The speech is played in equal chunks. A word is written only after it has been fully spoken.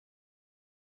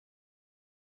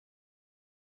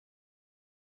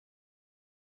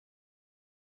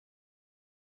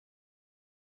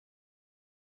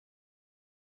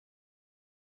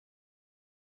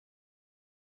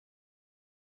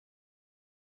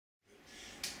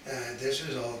This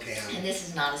is Oldecam. And this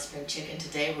is not a spring chicken.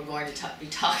 Today we're going to be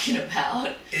talking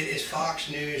about... Is Fox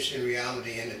News in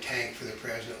reality in the tank for the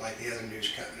president like the other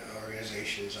news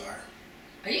organizations are?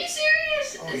 Are you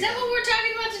serious? Oh, is yeah. that what we're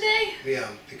talking about today? Yeah,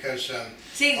 because...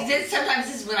 See, sometimes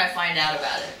this is when I find out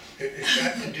about it. It's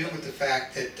got to do with the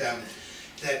fact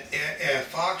that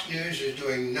Fox News is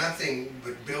doing nothing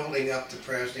but building up the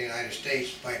President of the United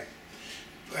States by...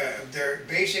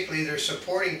 they're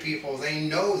supporting people they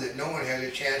know that no one has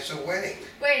a chance of winning.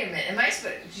 Wait a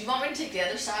minute, do you want me to take the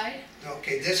other side?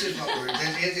 Okay, this is the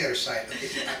other side. Okay,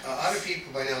 a lot of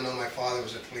people by now know my father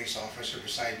was a police officer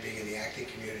besides being in the acting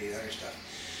community and other stuff.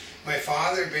 My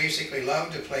father basically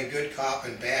loved to play good cop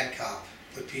and bad cop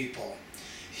with people.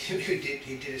 He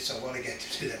did it so well, I get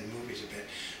to do that in movies a bit.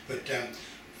 But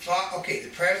okay, the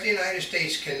President of the United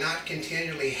States cannot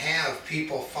continually have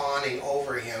people fawning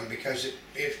over him, because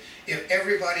if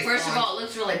everybody... First of all, it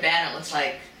looks really bad. It looks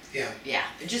like... Yeah. Yeah,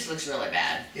 it just looks really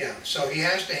bad. Yeah, so he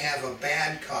has to have a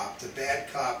bad cop, the bad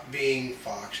cop being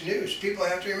Fox News. People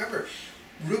have to remember,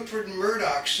 Rupert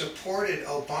Murdoch supported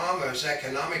Obama's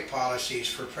economic policies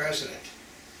for president.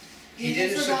 He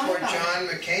didn't support John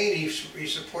McCain, he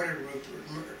supported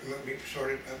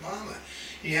Obama.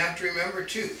 You have to remember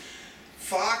too,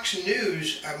 Fox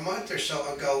News a month or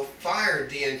so ago fired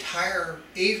the entire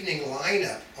evening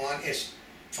lineup on its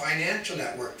financial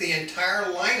network. The entire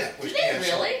lineup was canceled. Did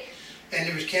they really? And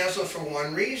it was canceled for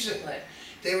one reason. What?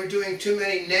 They were doing too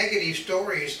many negative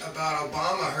stories about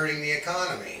Obama hurting the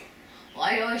economy. Well,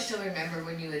 I always still remember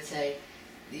when you would say,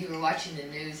 you were watching the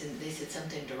news and they said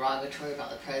something derogatory about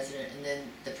the president, and then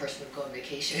the person would go on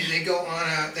vacation. They'd go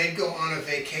on a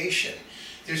vacation.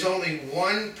 There's only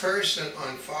one person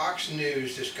on Fox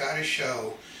News that's got a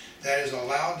show that is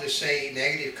allowed to say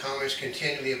negative comments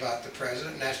continually about the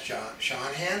president, and that's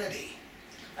Sean Hannity.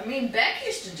 I mean, Beck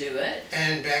used to do it.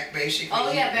 And Beck basically...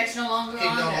 Oh yeah, Beck's no longer on there.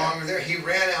 He's no longer there. He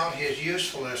ran out his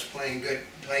usefulness playing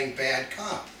bad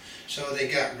cop. So they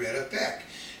got rid of Beck.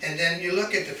 And then you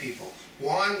look at the people.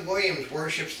 Juan Williams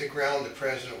worships the ground the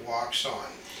president walks on.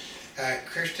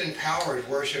 Kristen Powers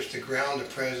worships the ground the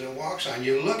president walks on.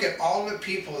 You look at all the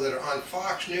people that are on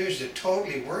Fox News that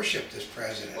totally worship this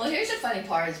president. Well, here's the funny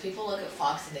part, is people look at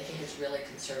Fox and they think it's really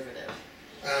conservative.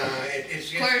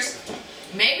 Of course,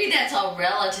 maybe that's all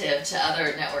relative to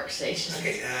other network stations.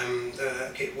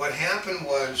 Okay, what happened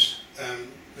was,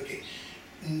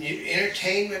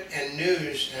 entertainment and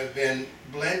news have been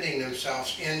blending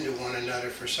themselves into one another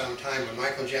for some time. When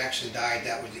Michael Jackson died,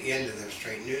 that was the end of the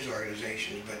straight news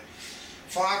organizations. But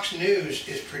Fox News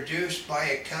is produced by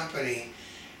a company,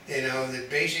 you know, that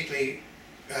basically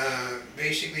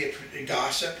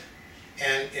gossip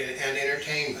and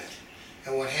entertainment.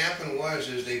 And what happened was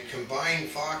they combined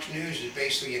Fox News is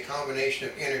basically a combination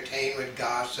of entertainment,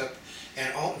 gossip,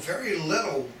 and very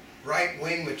little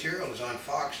right-wing material is on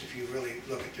Fox if you really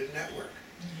look at the network.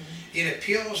 Mm-hmm. It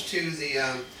appeals to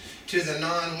the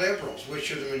non-liberals,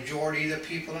 which are the majority of the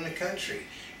people in the country.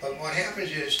 But what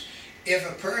happens is, if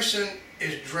a person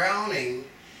is drowning,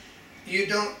 you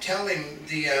don't tell him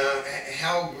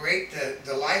how great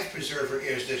the life preserver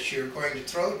is that you're going to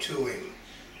throw to him.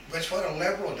 That's what a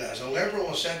liberal does. A liberal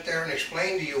will sit there and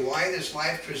explain to you why this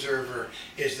life preserver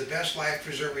is the best life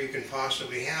preserver you can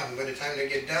possibly have, and by the time they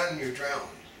get done, you're drowned.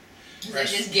 They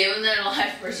just give them their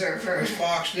life preserver.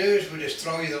 Fox News would just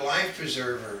throw you the life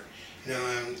preserver. You know,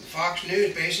 Fox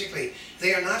News basically,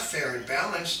 they are not fair and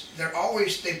balanced. They're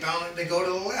always they go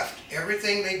to the left.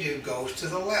 Everything they do goes to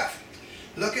the left.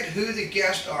 Look at who the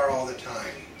guests are all the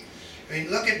time. I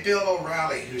mean, look at Bill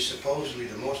O'Reilly, who's supposedly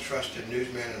the most trusted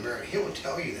newsman in America. He will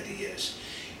tell you that he is.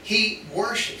 He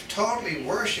totally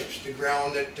worships the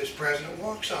ground that this president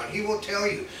walks on. He will tell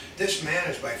you, this man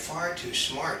is by far too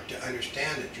smart to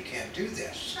understand that you can't do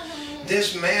this.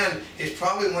 This man is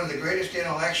probably one of the greatest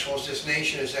intellectuals this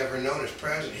nation has ever known as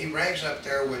president. He ranks up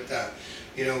there with,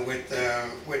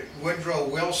 with Woodrow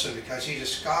Wilson, because he's a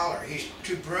scholar. He's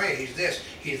too brilliant. He's this,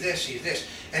 he's this, he's this.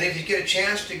 And if you get a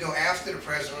chance to go after the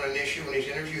president on an issue when he's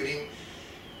interviewed him,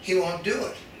 he won't do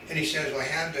it. And he says, well, I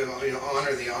had to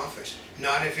honor the office.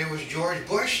 Not if it was George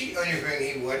Bush interviewing,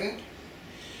 he wouldn't.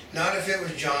 Not if it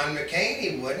was John McCain,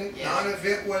 he wouldn't. Yeah. Not if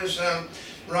it was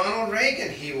Ronald Reagan,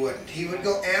 he wouldn't. He would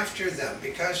go after them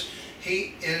because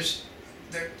he is,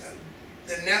 the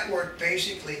network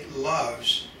basically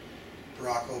loves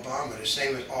Barack Obama, the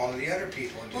same as all of the other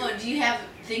people do. Well, do you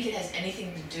think it has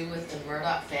anything to do with the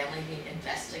Murdoch family being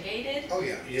investigated? Oh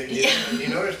yeah, you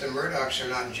notice the Murdochs are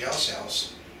not in jail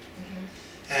cells.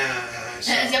 And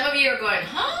some of you are going,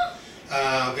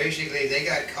 huh? Basically, they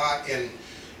got caught in,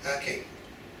 okay,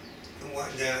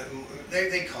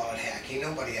 They call it hacking.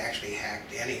 Nobody actually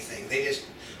hacked anything.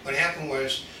 What happened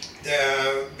was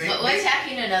What's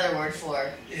hacking another word for?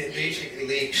 It basically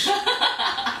leaks.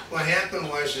 What happened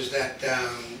was is that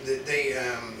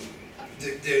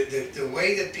the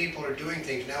way that people are doing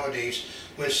things nowadays,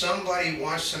 when somebody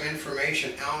wants some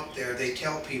information out there, they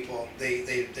tell people, they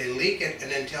leak it and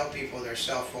then tell people their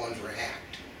cell phones were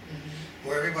hacked. Mm-hmm.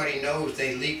 Where everybody knows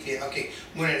they leak okay,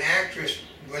 when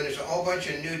there's a whole bunch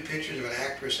of nude pictures of an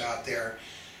actress out there,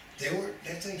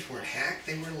 that things weren't hacked,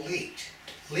 they were leaked.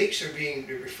 Leaks are being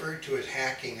referred to as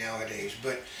hacking nowadays,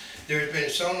 but there's been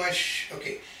so much,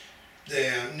 okay, the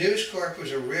News Corp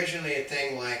was originally a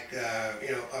thing like,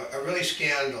 a really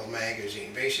scandal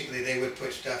magazine. Basically, they would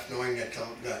put stuff knowing that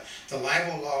the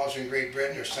libel laws in Great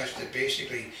Britain are such that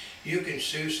basically you can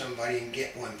sue somebody and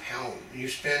get £1. You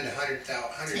spend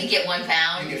 £100,000. And get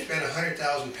 £1? You can spend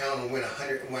 £100,000 and win a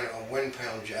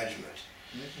 £1 judgment.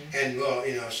 Mm-hmm. And well,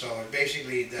 so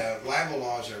basically the libel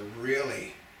laws are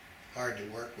really hard to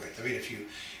work with. I mean, if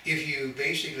you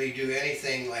basically do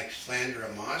anything like slander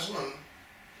a Muslim,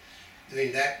 I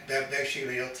mean that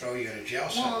basically they'll throw you in a jail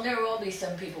cell. Well, there will be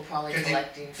some people probably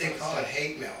collecting. They call it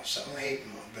hate mail, hate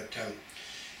mail. But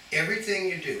everything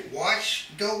you do,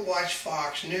 go watch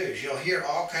Fox News. You'll hear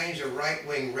all kinds of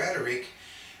right-wing rhetoric,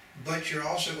 but you're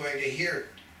also going to hear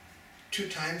 2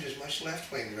 times as much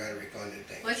left-wing rhetoric on the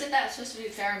thing. Wasn't that supposed to be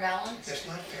fair and balanced? That's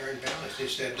not fair and balanced. They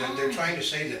said they're trying to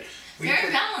say that fair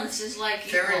and balanced is like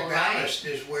fair equal, and balanced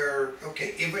right? is where,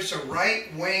 okay, if it's a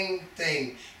right-wing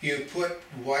thing, you put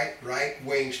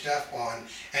right-wing stuff on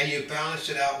and you balance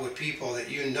it out with people that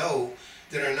you know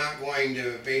that are not going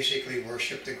to basically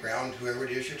worship the ground, whoever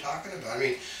it is you're talking about. I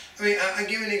mean, I'll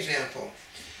give you an example.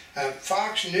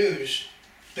 Fox News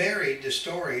buried the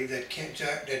story that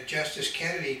Justice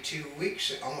Kennedy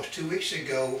almost 2 weeks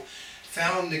ago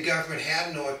found the government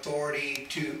had no authority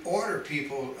to order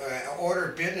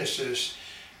businesses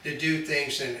to do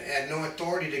things, and had no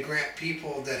authority to grant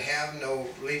people that have no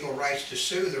legal rights to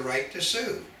sue the right to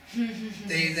sue.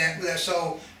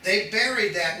 So they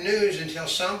buried that news until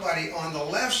somebody on the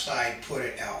left side put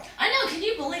it out. I know, can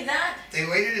you believe that? They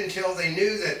waited until they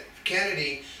knew that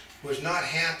Kennedy was not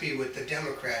happy with the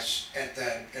Democrats at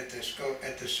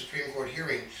the Supreme Court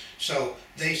hearing, so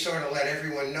they sort of let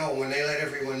everyone know. When they let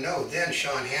everyone know, then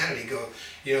Sean Hannity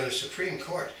the Supreme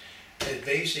Court had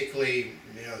basically,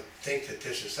 think that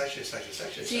this is such and such and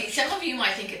such and See, such. some of you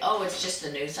might think, oh, it's just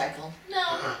the news cycle.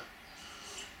 No.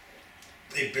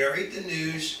 They buried the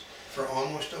news for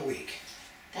almost a week.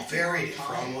 Buried it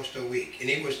for almost a week, and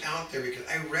it was out there because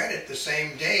I read it the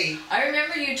same day. I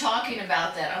remember you talking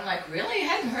about that. I'm like, really? I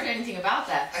hadn't heard anything about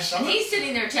that. And he's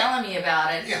sitting there telling me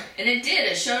about it. Yeah. And it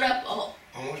did. It showed up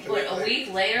almost a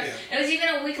week later. Yeah. It was even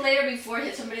a week later before it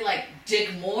hit somebody like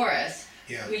Dick Morris,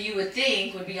 who you would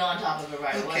think would be on top of it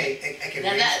right away. Okay, I can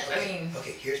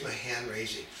okay, here's my hand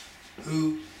raising.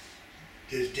 Who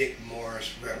does Dick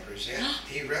Morris represent?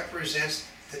 He represents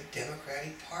the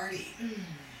Democratic Party.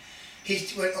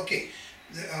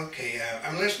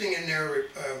 I'm listening in there,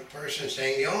 person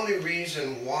saying the only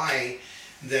reason why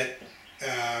that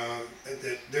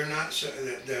they're not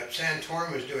that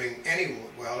Santorum is doing any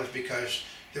well is because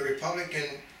the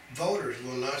Republican voters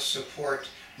will not support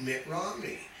Mitt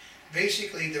Romney.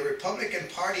 Basically, the Republican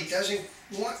Party doesn't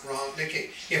want Romney.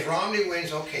 Okay, if Romney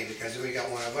wins, okay, because we got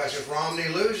one of us. If Romney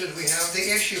loses, we have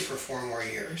the issue for 4 more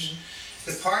years. Mm-hmm.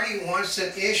 The party wants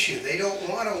an issue. They don't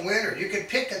want a winner. You could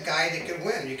pick a guy that could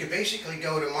win. You could basically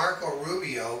go to Marco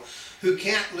Rubio, who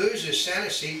can't lose his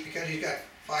Senate seat because he's got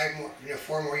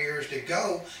 4 more years to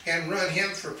go, and run him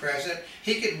for president.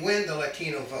 He could win the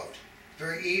Latino vote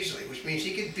very easily, which means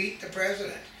he could beat the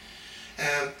president.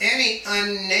 Any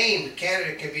unnamed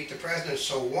candidate can beat the president.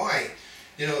 So why?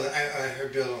 I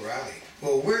heard Bill O'Reilly.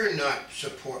 Well, we're not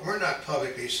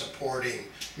publicly supporting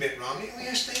Mitt Romney. Well,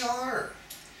 yes, they are.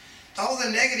 All the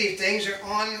negative things are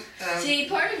on. See,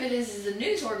 part of it is the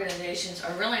news organizations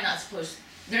are really not supposed.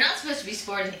 They're not supposed to be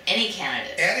supporting any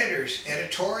candidate.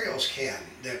 Editorials can.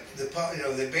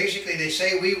 Basically they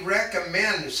say we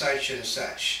recommend such and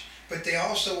such, but they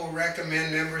also will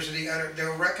recommend members of the other.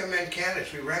 They'll recommend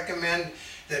candidates. We recommend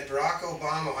that Barack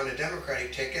Obama on a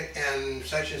Democratic ticket and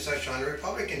such on a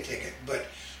Republican ticket. But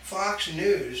Fox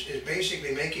News is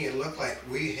basically making it look like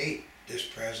we hate this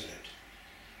president.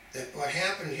 That what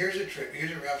happened, here's a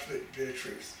absolute bit of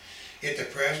truth. If the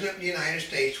President of the United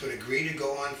States would agree to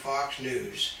go on Fox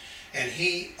News, and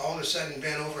he all of a sudden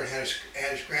bent over and had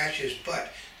to scratch his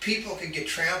butt, people could get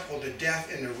trampled to death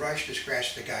in the rush to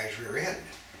scratch the guy's rear end.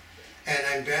 And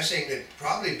I'm guessing that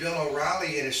probably Bill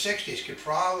O'Reilly in his 60s could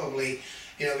probably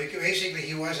You know, because basically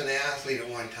he was an athlete at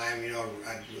one time, you know,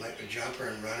 like a jumper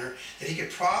and runner, that he could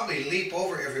probably leap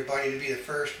over everybody to be the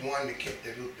first one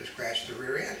to scratch the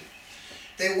rear end.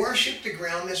 They worship the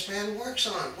ground this man works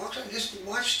on. Just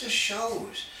watch the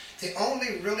shows. The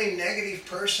only really negative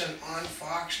person on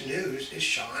Fox News is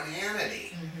Sean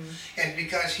Hannity. And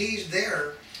because he's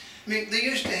there, I mean, they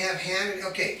used to have Hannity,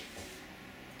 okay,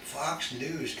 Fox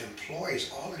News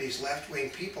employs all of these left-wing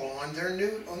people on their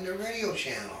radio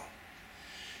channel.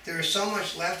 There is so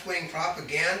much left-wing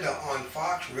propaganda on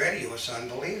Fox Radio, it's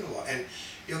unbelievable. And,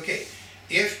 okay,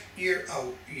 if you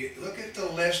look at the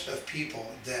list of people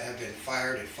that have been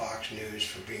fired at Fox News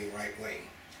for being right-wing.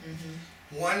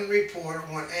 One reporter,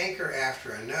 one anchor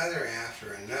after another,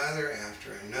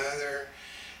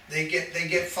 they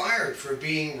get fired for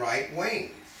being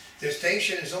right-wing. The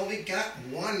station has only got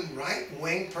one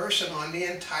right-wing person on the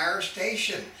entire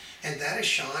station, and that is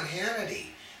Sean Hannity.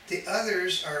 The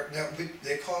others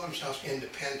they call themselves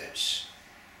independents.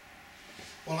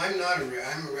 Well, I'm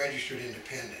a registered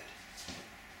independent.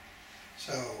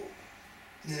 So,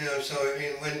 you know, I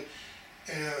mean, when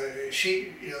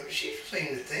she's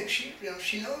saying the thing,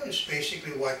 she knows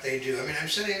basically what they do. I mean, I'm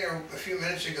sitting there a few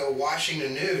minutes ago watching the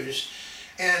news,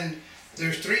 and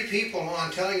there's 3 people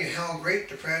on telling you how great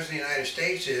the President of the United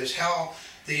States is, how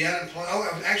the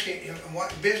unemployment, actually,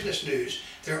 what business news,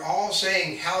 they're all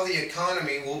saying how the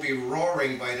economy will be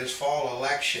roaring by this fall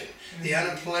election. The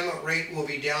unemployment rate will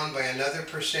be down by another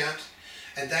 %,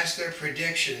 and that's their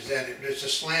predictions, that it's a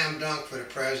slam dunk for the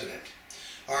President.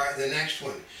 All right, the next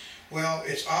one. Well,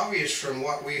 it's obvious from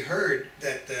what we heard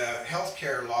that the health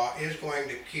care law is going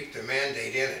to keep the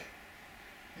mandate in it.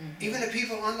 Even the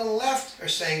people on the left are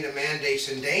saying the mandate's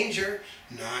in danger,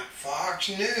 not Fox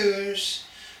News.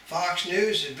 Fox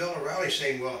News is Bill O'Reilly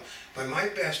saying, well, by my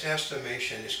best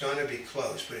estimation, it's going to be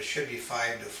close, but it should be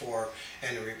 5 to 4,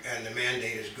 and the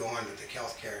mandate is gone with the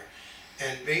health care.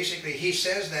 And basically, he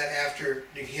says that after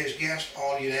his guests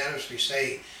all unanimously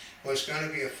say, well, it's going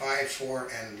to be a 5-4,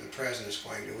 and the President's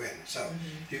going to win. So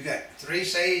you've got 3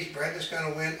 say President's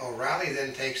going to win. O'Reilly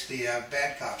then takes the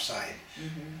bad cop side.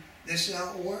 This is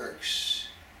how it works.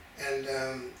 And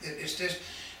it's just,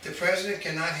 the President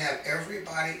cannot have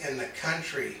everybody in the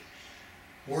country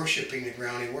worshiping the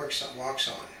ground he walks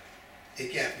on.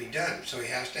 It can't be done. So he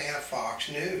has to have Fox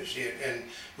News. And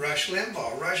Rush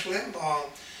Limbaugh,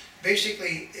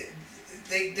 basically,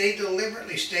 they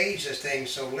deliberately stage this thing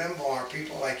so Limbaugh or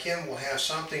people like him will have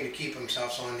something to keep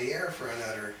themselves on the air for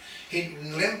another.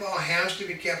 Limbaugh has to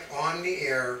be kept on the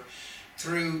air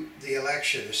through the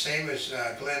election, the same as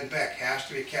Glenn Beck has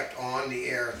to be kept on the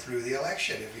air through the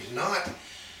election. If he's not,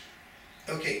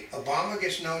 okay, Obama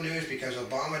gets no news because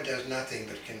Obama does nothing,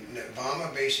 but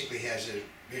Obama basically has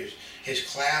his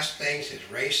class things, his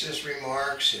racist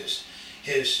remarks,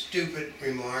 his stupid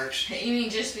remarks. You mean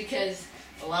just because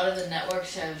a lot of the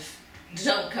networks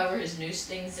don't cover his news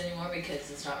things anymore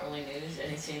because it's not really news, and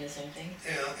he's saying the same thing?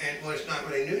 Yeah, and well, it's not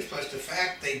really news, plus the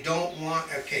fact they don't want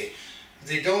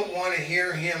to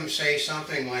hear him say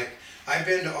something like, I've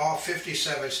been to all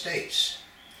 57 states.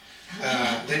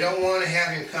 They don't want to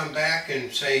have him come back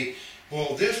and say,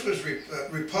 well, this was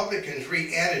Republicans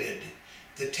re-edited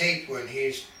the tape when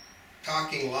he's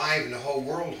talking live and the whole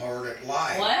world heard it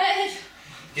live. What?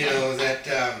 You know, that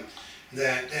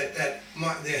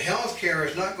the health care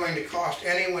is not going to cost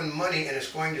anyone money, and it's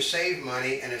going to save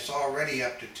money, and it's already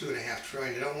up to $2.5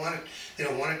 trillion. They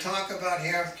don't want to talk about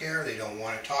health care. They don't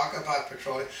want to talk about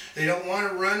petroleum. They don't want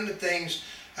to run the things.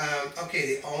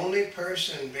 Okay, the only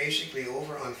person basically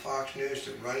over on Fox News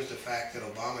that runs the fact that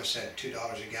Obama said $2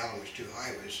 a gallon was too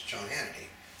high was Sean Hannity.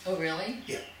 Oh, really?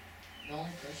 Yeah. The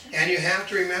only person? And you have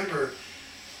to remember,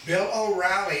 Bill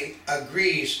O'Reilly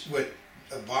agrees with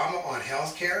Obama on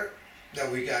health care, that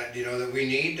we got, that we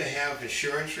need to have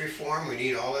insurance reform, we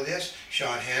need all of this.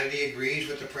 Sean Hannity agrees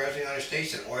with the President of the United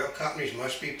States that oil companies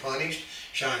must be punished.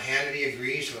 Sean Hannity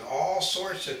agrees with all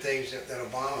sorts of things that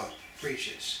Obama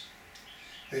preaches.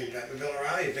 I mean, Bill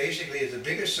O'Reilly basically is the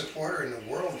biggest supporter in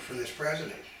the world for this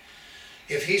president.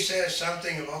 If he says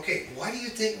something, okay, why do you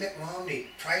think Mitt Romney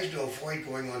tries to avoid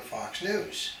going on Fox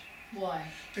News? Why?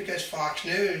 Because Fox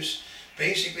News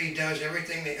basically does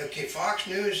everything Fox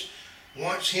News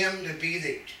wants him to be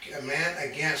the man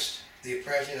against the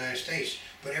President of the United States,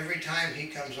 but every time he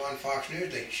comes on Fox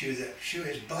News, they chew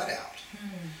his butt out.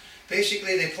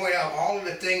 Basically, they point out all of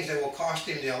the things that will cost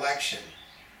him the election.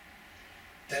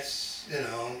 That's,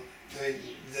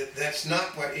 that's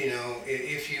not what,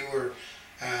 if you were,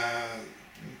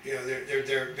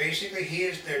 they're basically,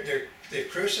 they've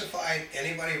crucified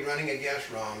anybody running against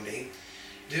Romney.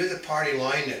 do the party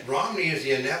line that Romney is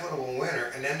the inevitable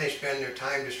winner, and then they spend their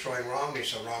time destroying Romney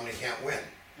so Romney can't win.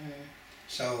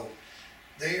 So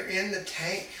they're in the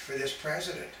tank for this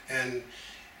president, and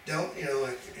don't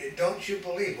you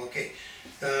believe? Okay,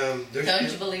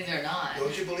 don't you believe they're not?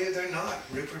 Don't you believe they're not?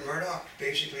 Rupert Murdoch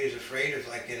basically is afraid of,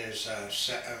 like, in his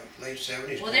late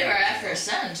 70s. Well, they were after his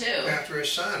son too. After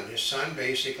his son. His son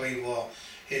basically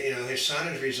his son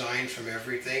has resigned from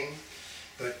everything,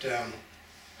 but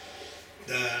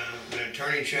the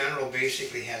Attorney General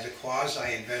basically has a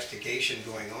quasi-investigation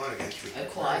going on against Rupert. A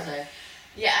quasi.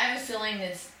 Yeah, I have a feeling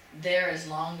it's there as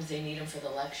long as they need him for the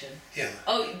election. Yeah.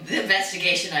 Oh, the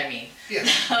investigation, I mean. Yeah,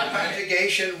 the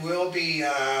investigation will be,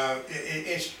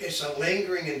 it's a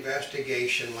lingering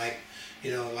investigation, like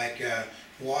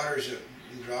water's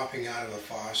dropping out of a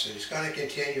faucet. It's going to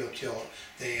continue until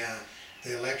the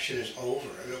election is over.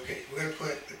 Okay, we're going to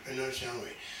put another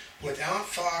soundbite. Without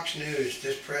Fox News,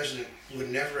 this president would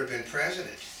never have been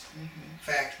president. In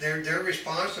fact, they're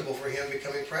responsible for him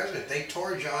becoming president. They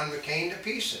tore John McCain to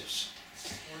pieces.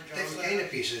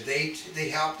 They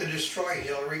helped to destroy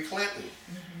Hillary Clinton.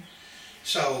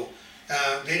 So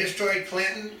they destroyed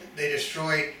Clinton. They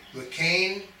destroyed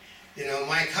McCain.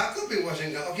 Mike Huckabee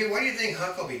wasn't going. Okay, why do you think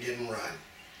Huckabee didn't run?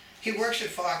 He works at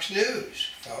Fox News,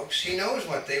 folks. He knows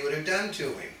what they would have done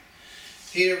to him.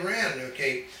 He'd have ran.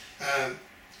 Okay, I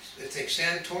think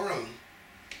Santorum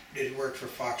did work for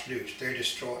Fox News. They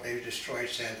destroyed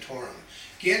Santorum.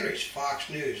 Gingrich, Fox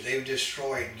News. They've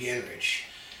destroyed Gingrich.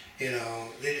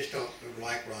 They just don't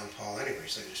like Ron Paul anyway,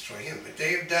 so they destroy him. But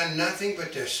they have done nothing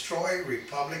but destroy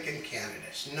Republican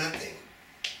candidates. Nothing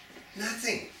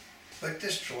but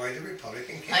destroy the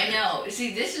Republican candidates. I know.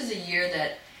 See, this is a year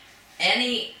that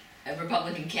any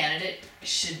Republican candidate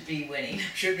should be winning.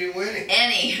 Should be winning.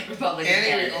 Any Republican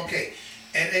candidate. Okay.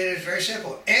 And it is very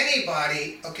simple.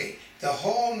 Anybody, okay, the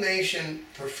whole nation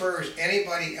prefers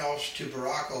anybody else to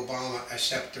Barack Obama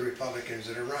except the Republicans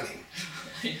that are running.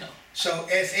 I know. So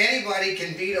if anybody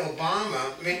can beat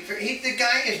Obama, I mean, the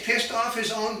guy is pissed off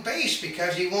his own base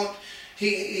because he won't.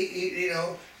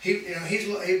 He'll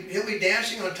be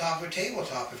dancing on top of a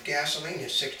tabletop if gasoline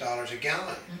is $6 a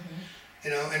gallon.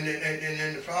 And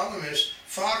then the problem is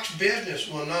Fox Business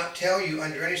will not tell you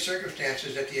under any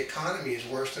circumstances that the economy is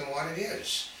worse than what it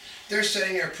is. They're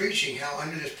sitting there preaching how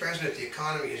under this president the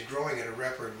economy is growing at a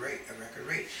record rate.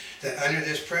 That under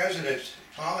this president's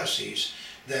policies,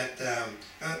 that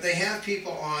they have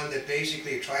people on that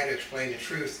basically try to explain the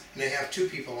truth, and they have two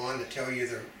people on to tell you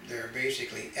they're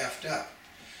basically effed up.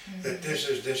 That this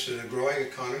is a growing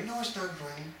economy. No, it's not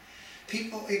growing.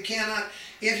 People, you cannot.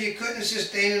 If you couldn't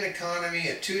sustain an economy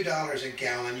at $2 a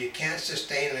gallon, you can't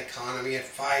sustain an economy at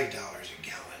 $5 a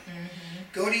gallon.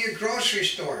 Go to your grocery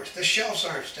stores. The shelves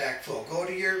aren't stacked full. Go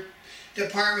to your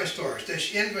department stores. The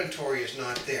inventory is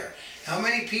not there. How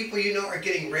many people are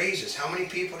getting raises? How many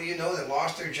people do you know that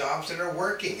lost their jobs that are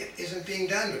working? It isn't being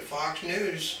done, but Fox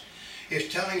News is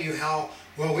telling you how,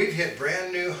 well, we've hit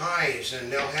brand new highs,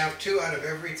 and they'll have 2 out of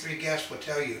every 3 guests will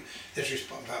tell you that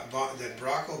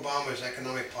Barack Obama's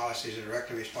economic policies are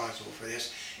directly responsible for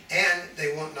this, and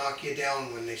they won't knock you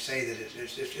down when they say that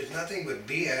it's nothing but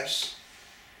BS.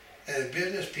 And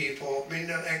business people, I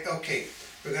mean, okay,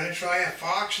 we're going to try a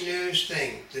Fox News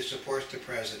thing that supports the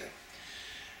president.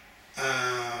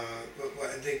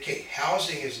 Okay,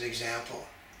 housing is an example.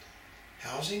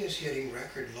 Housing is hitting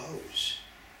record lows.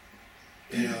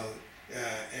 And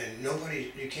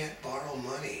you can't borrow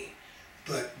money.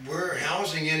 But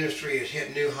housing industry has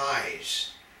hit new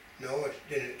highs. No,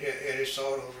 it is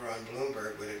sold over on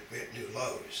Bloomberg, but it hit new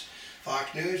lows.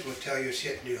 Fox News will tell you it's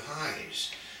hit new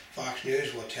highs. Fox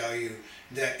News will tell you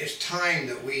that it's time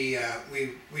that we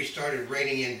started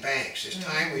reining in banks. It's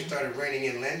time we started reining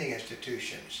in lending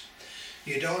institutions.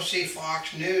 You don't see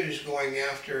Fox News going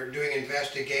after doing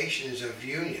investigations of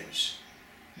unions.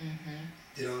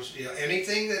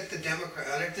 Anything that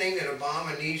anything that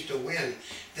Obama needs to win,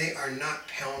 they are not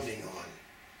pounding on.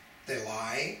 They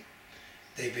lie.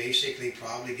 They basically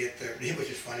probably get which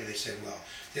is funny, they said, well,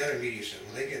 the other media said,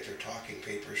 well, they get their talking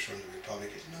papers from the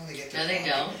Republicans. No, they get their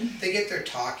They get their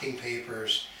talking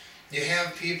papers. You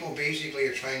have people basically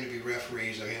are trying to be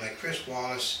referees. I mean, like Chris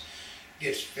Wallace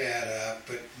gets fed up,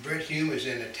 but Brit Hume is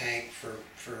in the tank for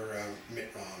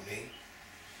Mitt Romney.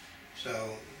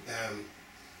 So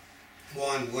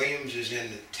Juan Williams is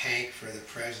in the tank for the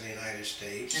President of the United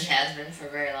States. And has been for a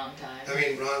very long time. I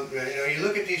mean, you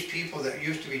look at these people that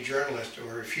used to be journalists who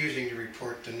are refusing to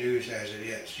report the news as it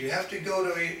is. You have to go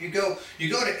to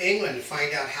England to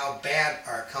find out how bad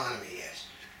our economy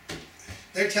is.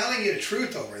 They're telling you the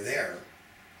truth over there.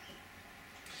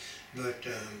 But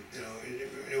you know,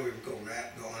 I know we would go on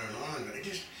and on, but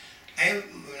I've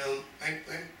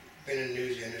been in the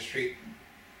news industry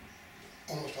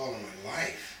almost all of my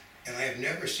life, and I have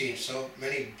never seen so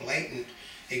many blatant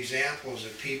examples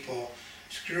of people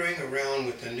screwing around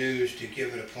with the news to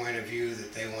give it a point of view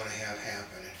that they want to have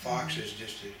happen. And Fox is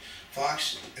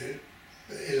Fox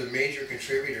is a major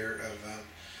contributor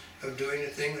of doing the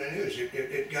thing with the news.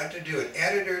 It got to do it.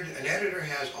 An editor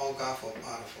has all awful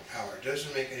power. It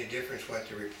doesn't make any difference what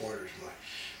the reporters want.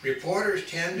 Reporters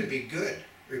tend to be good.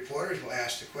 Reporters will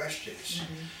ask the questions.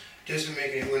 Doesn't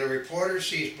make any. When a reporter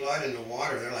sees blood in the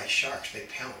water, they're like sharks. They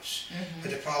pounce.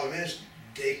 But the problem is,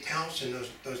 they pounce, and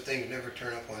those things never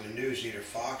turn up on the news, either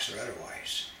Fox or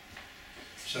otherwise.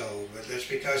 So, but that's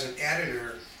because an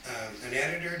editor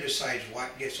decides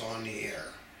what gets on the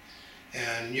air.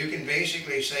 And you can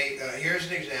basically say, here's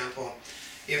an example: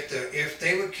 if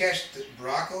they would catch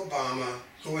Barack Obama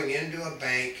going into a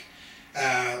bank,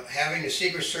 having the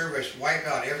Secret Service wipe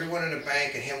out everyone in the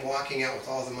bank and him walking out with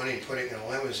all the money and putting it in a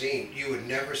limousine, you would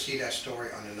never see that story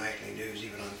on the nightly news,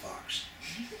 even on Fox.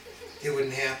 It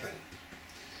wouldn't happen.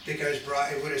 Because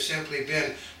it would have simply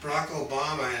been Barack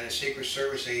Obama and the Secret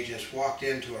Service agents walked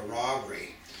into a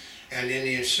robbery, and in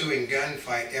the ensuing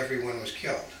gunfight, everyone was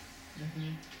killed.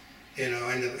 You know,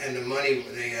 and the money,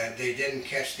 they didn't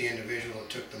catch the individual who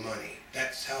took the money.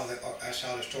 That's how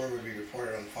the story would be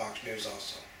reported on Fox News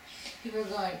also. People are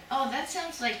going, oh, that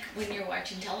sounds like when you're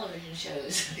watching television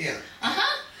shows. Yeah.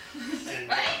 And,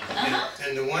 right.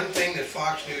 And the one thing that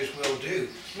Fox News will do.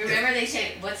 Remember they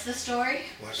say, what's the story?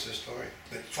 What's the story?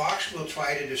 But Fox will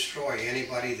try to destroy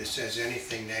anybody that says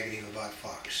anything negative about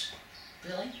Fox.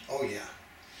 Really? Oh yeah.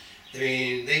 I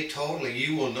mean,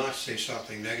 you will not say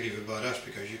something negative about us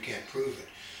because you can't prove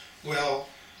it. Well,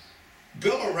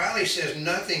 Bill O'Reilly says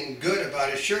nothing good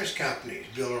about insurance companies.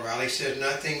 Bill O'Reilly says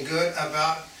nothing good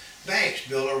about banks.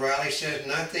 Bill O'Reilly says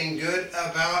nothing good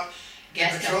about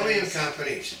petroleum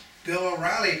companies. Bill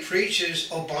O'Reilly preaches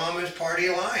Obama's party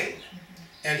line.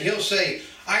 And he'll say,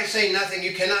 I say nothing,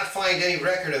 you cannot find any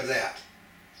record of that.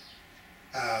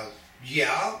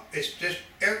 Yeah, it's just,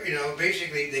 you know,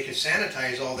 basically they can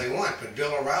sanitize all they want, but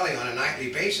Bill O'Reilly on a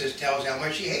nightly basis tells how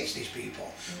much he hates these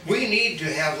people. We need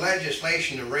to have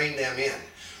legislation to rein them in.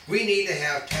 We need to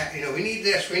have, you know, we need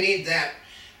this, we need that.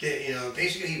 You know,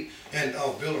 basically, and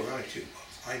oh, Bill O'Reilly too.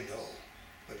 I know,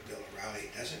 but Bill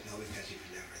O'Reilly doesn't know because he was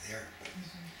never there.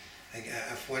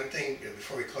 One thing,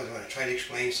 before we close, I want to try to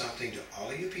explain something to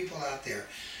all of you people out there.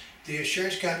 The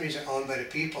insurance companies are owned by the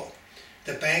people.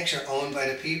 The banks are owned by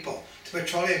the people. The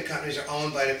petroleum companies are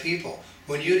owned by the people.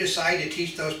 When you decide to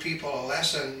teach those people a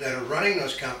lesson that are running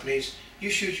those companies, you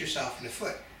shoot yourself in the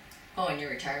foot. Oh, and your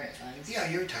retirement funds. Yeah,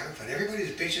 your retirement fund. Everybody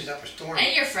that bitches up a storm.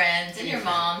 And your friends, and your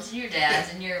moms, and your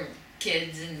dads, and your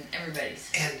kids, and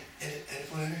everybody's. And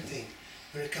one other thing.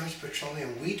 When it comes to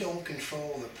petroleum, we don't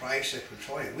control the price of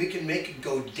petroleum. We can make it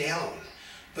go down,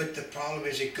 but the problem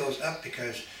is it goes up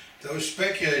because those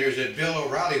speculators that Bill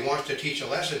O'Reilly wants to teach a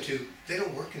lesson to, they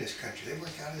don't work in this country. They work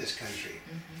out of this country.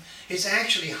 It's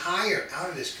actually higher out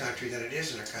of this country than it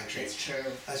is in our country. It's true.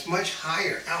 It's much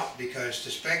higher out because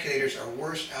the speculators are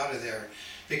worse out of there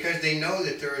because they know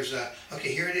that there is a,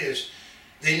 okay, here it is.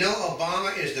 They know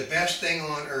Obama is the best thing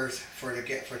on earth for to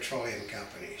get petroleum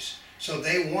companies. So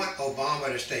they want Obama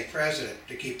to stay president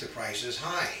to keep the prices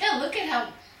high. Yeah, look at how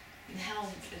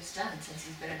it's done since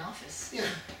he's been in office. Yeah,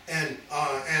 and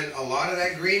a lot of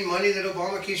that green money that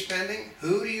Obama keeps spending,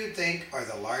 who do you think are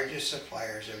the largest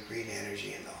suppliers of green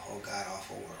energy in the whole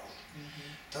god-awful world?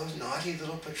 Those naughty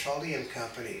little petroleum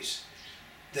companies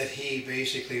that he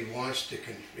basically wants to,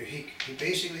 he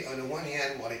basically, on the one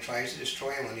hand, while he tries to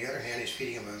destroy him, on the other hand, he's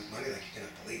feeding him money like you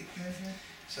cannot believe.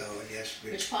 So I guess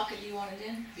which pocket do you want it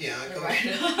in? Yeah, the right.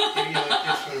 You know,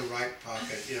 just from the right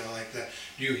pocket. You know, like the.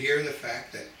 Do you hear the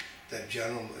fact that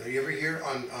General? You ever hear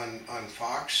on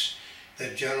Fox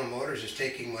that General Motors is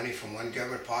taking money from one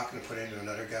government pocket and put it into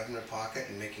another government pocket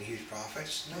and making huge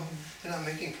profits? No, they're not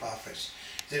making profits.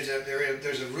 There's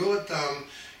a rule of thumb: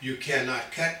 you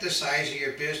cannot cut the size of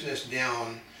your business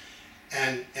down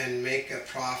and make a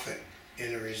profit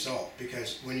in a result,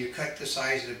 because when you cut the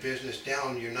size of the business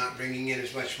down, you're not bringing in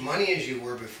as much money as you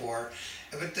were before,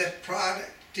 but the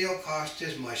product still costs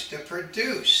as much to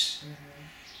produce.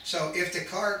 So if the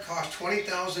car cost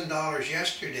 $20,000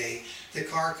 yesterday, the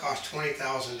car costs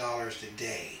 $20,000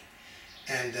 today,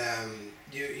 and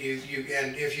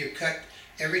and if you cut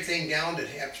everything down that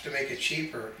helps to make it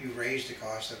cheaper, you raise the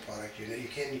cost of the product.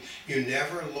 You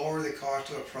never lower the cost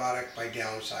of a product by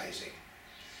downsizing.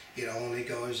 It only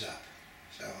goes up.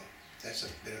 So that's a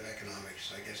bit of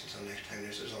economics. I guess until next time,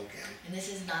 this is Oldecam. And this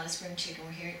is not a spring chicken.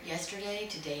 We're here yesterday,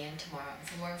 today, and tomorrow. And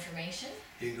for more information,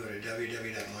 You can go to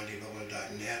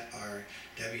www.montebubba.net or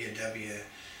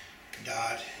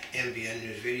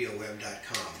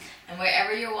www.mbnnewsvideoweb.com. and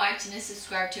wherever you're watching us,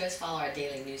 subscribe to us. Follow our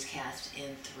daily newscast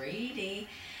in 3D.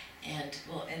 And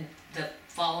the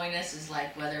following us is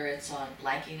like whether it's on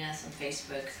liking us on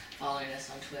Facebook, following us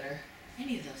on Twitter,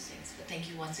 any of those things. But thank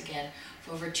you once again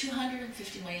for over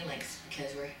 250 million links,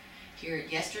 because we're here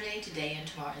yesterday, today, and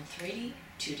tomorrow in 3D,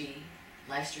 2D,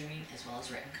 live streaming, as well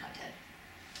as written content.